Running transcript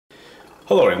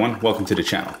Hello everyone, welcome to the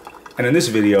channel. And in this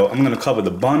video, I'm going to cover the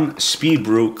Bunn Speed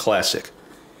Brew Classic.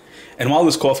 And while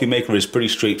this coffee maker is pretty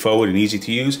straightforward and easy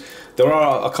to use, there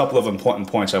are a couple of important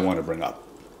points I want to bring up.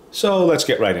 So let's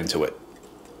get right into it.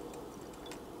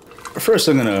 First,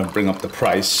 I'm going to bring up the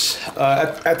price.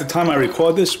 At the time I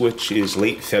record this, which is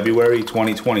late February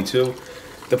 2022,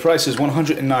 the price is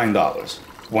 $109.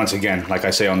 Once again, like I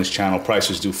say on this channel,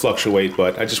 prices do fluctuate,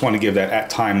 but I just want to give that at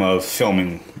time of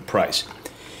filming price.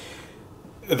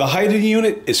 The height of the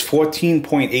unit is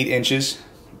 14.8 inches.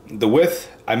 The width,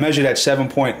 I measured at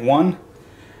 7.1,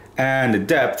 and the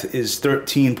depth is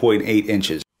 13.8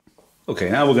 inches. Okay,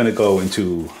 now we're going to go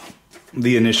into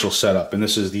the initial setup, and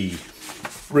this is the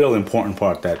real important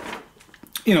part that,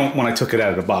 you know, when I took it out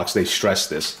of the box, they stressed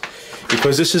this.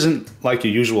 Because this isn't like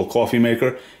your usual coffee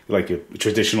maker, like your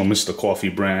traditional Mr. Coffee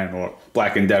brand or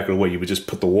Black & Decker, where you would just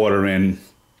put the water in,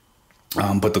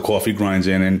 put the coffee grinds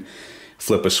in, and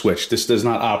flip a switch. This does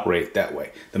not operate that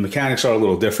way. The mechanics are a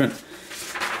little different.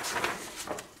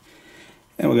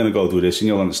 And we're going to go through this and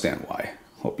you'll understand why.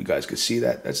 Hope you guys can see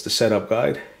that. That's the setup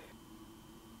guide.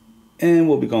 And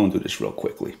we'll be going through this real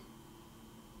quickly.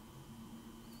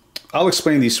 I'll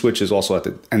explain these switches also at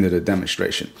the end of the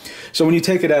demonstration. So when you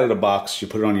take it out of the box, you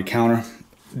put it on your counter.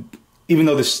 Even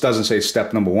though this doesn't say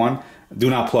step number 1, do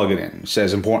not plug it in. It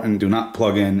says important, do not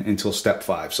plug in until step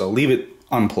 5. So leave it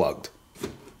unplugged.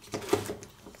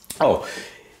 Oh,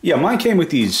 yeah, mine came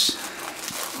with these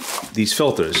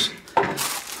filters.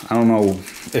 I don't know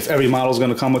if every model is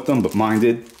going to come with them, but mine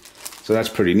did. So that's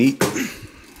pretty neat.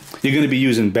 You're going to be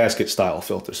using basket style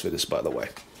filters for this, by the way.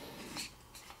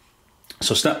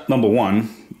 So step number 1,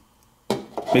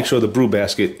 make sure the brew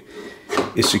basket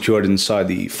is secured inside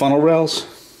the funnel rails.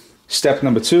 Step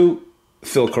number 2,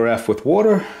 fill carafe with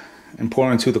water and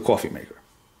pour into the coffee maker.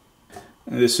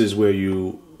 And this is where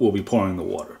you will be pouring the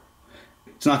water.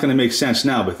 It's not going to make sense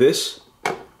now, but that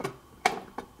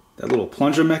little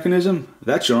plunger mechanism,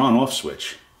 that's your on-off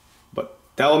switch. But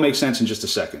that will make sense in just a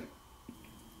second.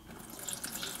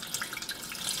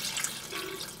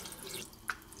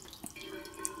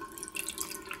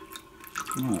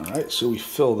 Alright, so we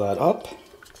fill that up.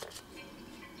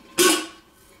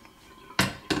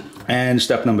 And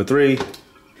step number 3,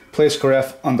 place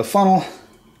carafe on the funnel,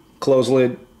 close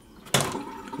lid,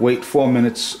 wait 4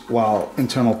 minutes while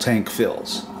internal tank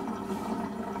fills. I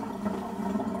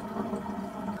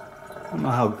don't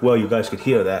know how well you guys could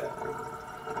hear that.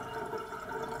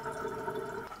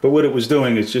 But what it was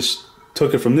doing is just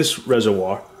took it from this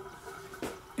reservoir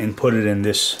and put it in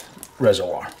this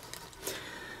reservoir.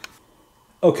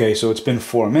 Okay, so it's been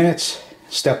 4 minutes.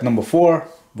 Step number 4,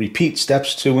 repeat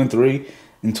steps 2 and 3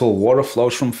 until water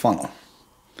flows from funnel.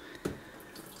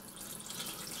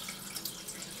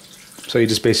 So you're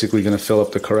just basically going to fill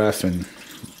up the carafe and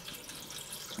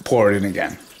pour it in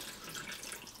again.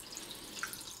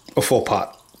 A full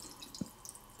pot.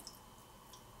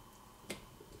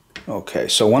 Okay,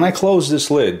 so when I close this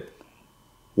lid,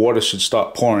 water should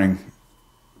start pouring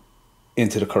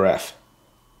into the carafe.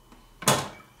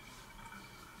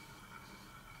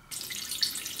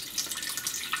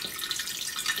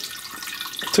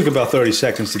 It took about 30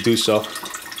 seconds to do so,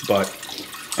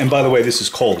 and by the way, this is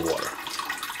cold water.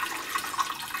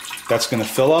 That's going to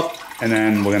fill up, and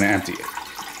then we're going to empty it.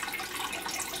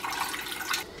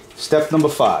 Step number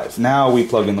 5. Now we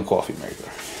plug in the coffee maker.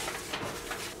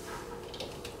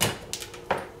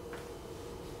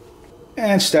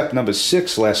 And step number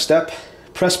 6, last step.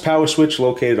 Press power switch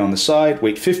located on the side.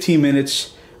 Wait 15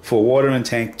 minutes for water and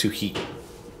tank to heat.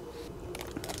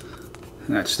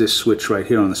 That's this switch right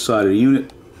here on the side of the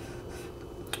unit.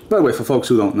 By the way, for folks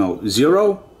who don't know,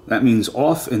 0, that means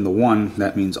off, and the 1,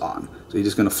 that means on. So you're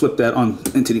just going to flip that on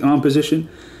into the on position,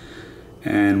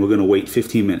 and we're going to wait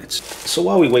 15 minutes. So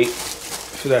while we wait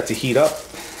for that to heat up,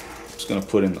 I'm just going to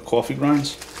put in the coffee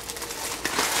grinds.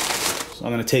 So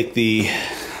I'm going to take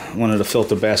one of the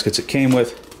filter baskets it came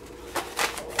with.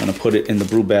 I'm going to put it in the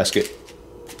brew basket.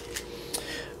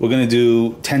 We're going to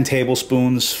do 10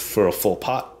 tablespoons for a full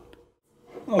pot.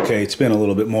 Okay, it's been a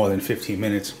little bit more than 15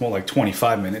 minutes, more like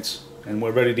 25 minutes, and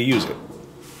we're ready to use it.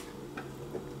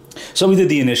 So we did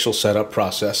the initial setup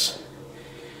process,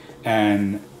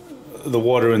 and the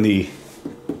water in the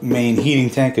main heating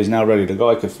tank is now ready to go.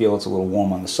 I can feel it's a little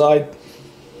warm on the side.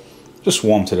 Just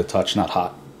warm to the touch, not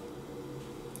hot.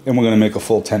 And we're going to make a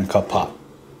full 10-cup pot.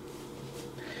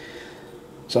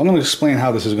 So I'm going to explain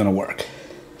how this is going to work.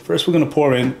 First, we're going to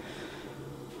pour in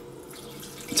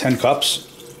 10 cups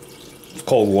of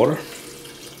cold water.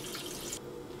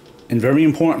 And very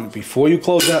important, before you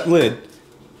close that lid,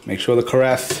 make sure the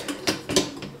carafe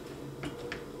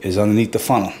is underneath the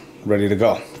funnel, ready to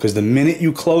go. Because the minute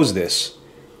you close this,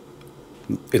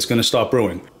 it's going to start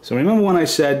brewing. So remember when I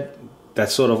said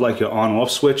that's sort of like your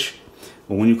on-off switch?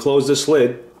 Well, when you close this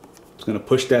lid, it's going to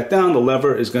push that down. The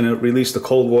lever is going to release the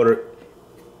cold water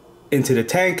into the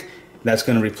tank. That's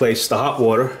going to replace the hot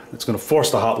water. It's going to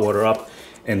force the hot water up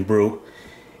and brew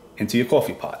into your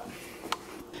coffee pot.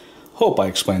 Hope I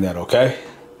explained that okay.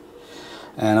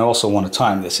 And I also want to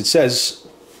time this. It says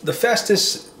the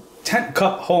fastest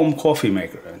 10-cup home coffee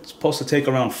maker. It's supposed to take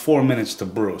around 4 minutes to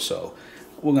brew, so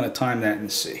we're going to time that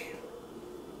and see.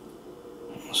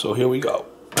 So here we go.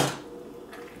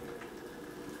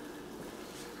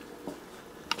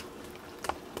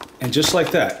 And just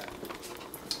like that,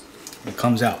 it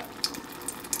comes out.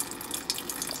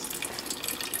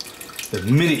 The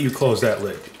minute you close that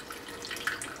lid.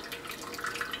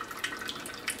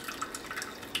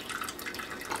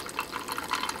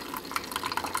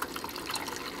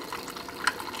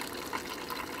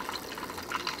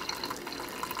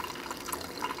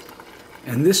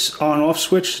 And this on-off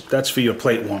switch, that's for your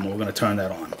plate warmer. We're going to turn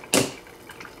that on.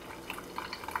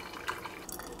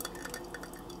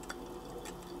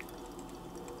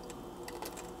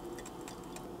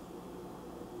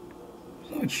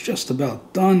 So it's just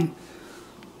about done.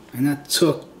 And that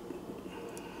took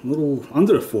a little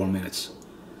under 4 minutes.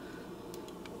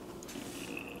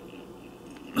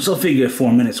 So I'll figure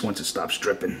 4 minutes once it stops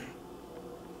dripping.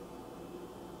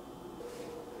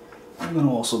 I'm going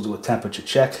to also do a temperature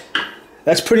check.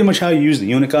 That's pretty much how you use the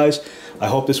unit, guys. I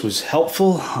hope this was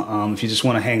helpful. If you just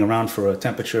want to hang around for a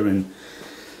temperature and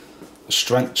a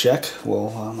strength check,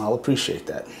 well, I'll appreciate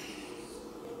that.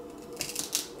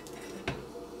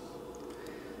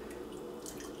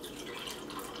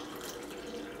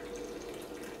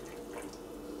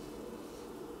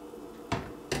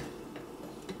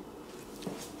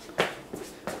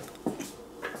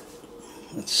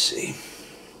 Let's see.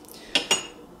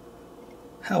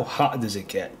 How hot does it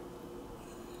get?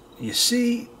 You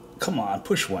see, come on,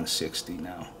 push 160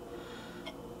 now.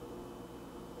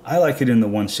 I like it in the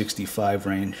 165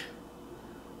 range.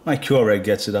 My Keurig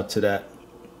gets it up to that.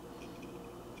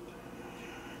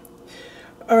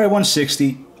 Alright,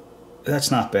 160. That's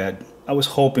not bad. I was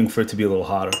hoping for it to be a little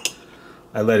hotter.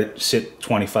 I let it sit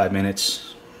 25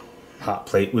 minutes. Hot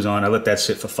plate was on. I let that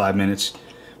sit for 5 minutes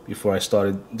before I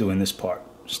started doing this part,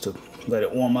 just to let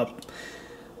it warm up.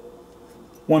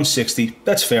 160,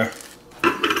 that's fair.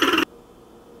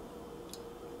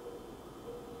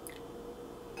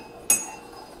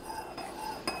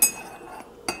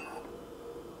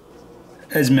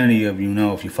 As many of you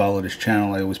know, if you follow this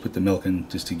channel, I always put the milk in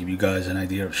just to give you guys an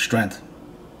idea of strength,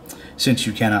 since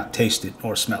you cannot taste it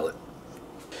or smell it.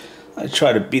 I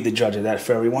try to be the judge of that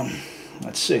for everyone.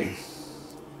 Let's see.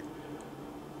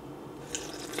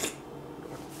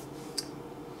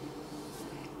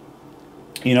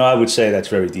 You know, I would say that's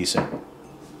very decent.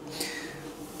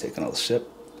 Take another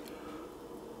sip.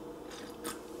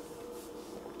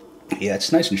 Yeah,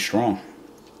 it's nice and strong.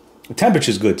 The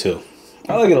temperature's good too.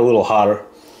 I like it a little hotter,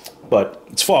 but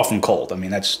it's far from cold. I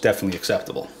mean, that's definitely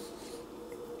acceptable.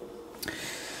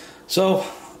 So,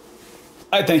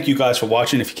 I thank you guys for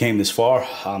watching. If you came this far,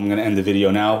 I'm going to end the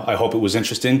video now. I hope it was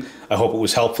interesting. I hope it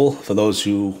was helpful for those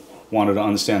who wanted to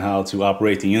understand how to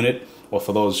operate the unit, or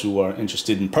for those who are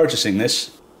interested in purchasing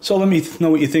this. So let me know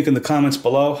what you think in the comments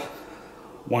below.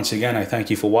 Once again, I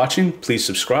thank you for watching. Please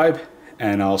subscribe,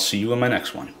 and I'll see you in my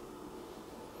next one.